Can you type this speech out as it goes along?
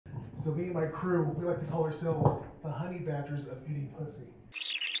So me and my crew, we like to call ourselves the honey badgers of eating pussy.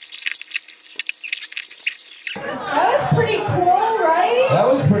 That was pretty cool, right? That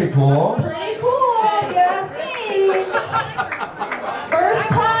was pretty cool. Pretty cool, if you ask me. First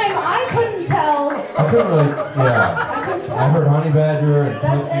time, I couldn't tell. I couldn't really, yeah. I heard honey badger and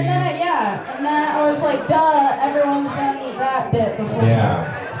pussy. And then I was like, duh, everyone's done that bit before.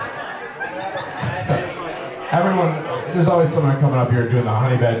 Yeah. Everyone, there's always someone coming up here doing the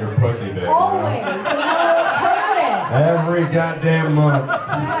honey badger pussy bit. Always, you know, proud it. Every goddamn month.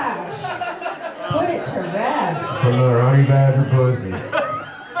 Gosh, put it to rest. Some other honey badger pussy.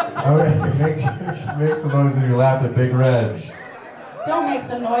 Okay, make some noise if you laughed at Big Reg. Don't make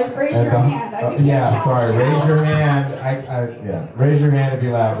some noise. Raise your hand. Yeah, sorry. Raise your hand. Yeah. Raise your hand if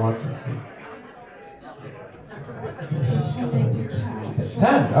you laugh. 1, 2, 3.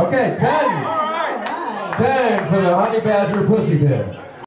 10. Okay, 10. 10 for the honey badger pussy bit.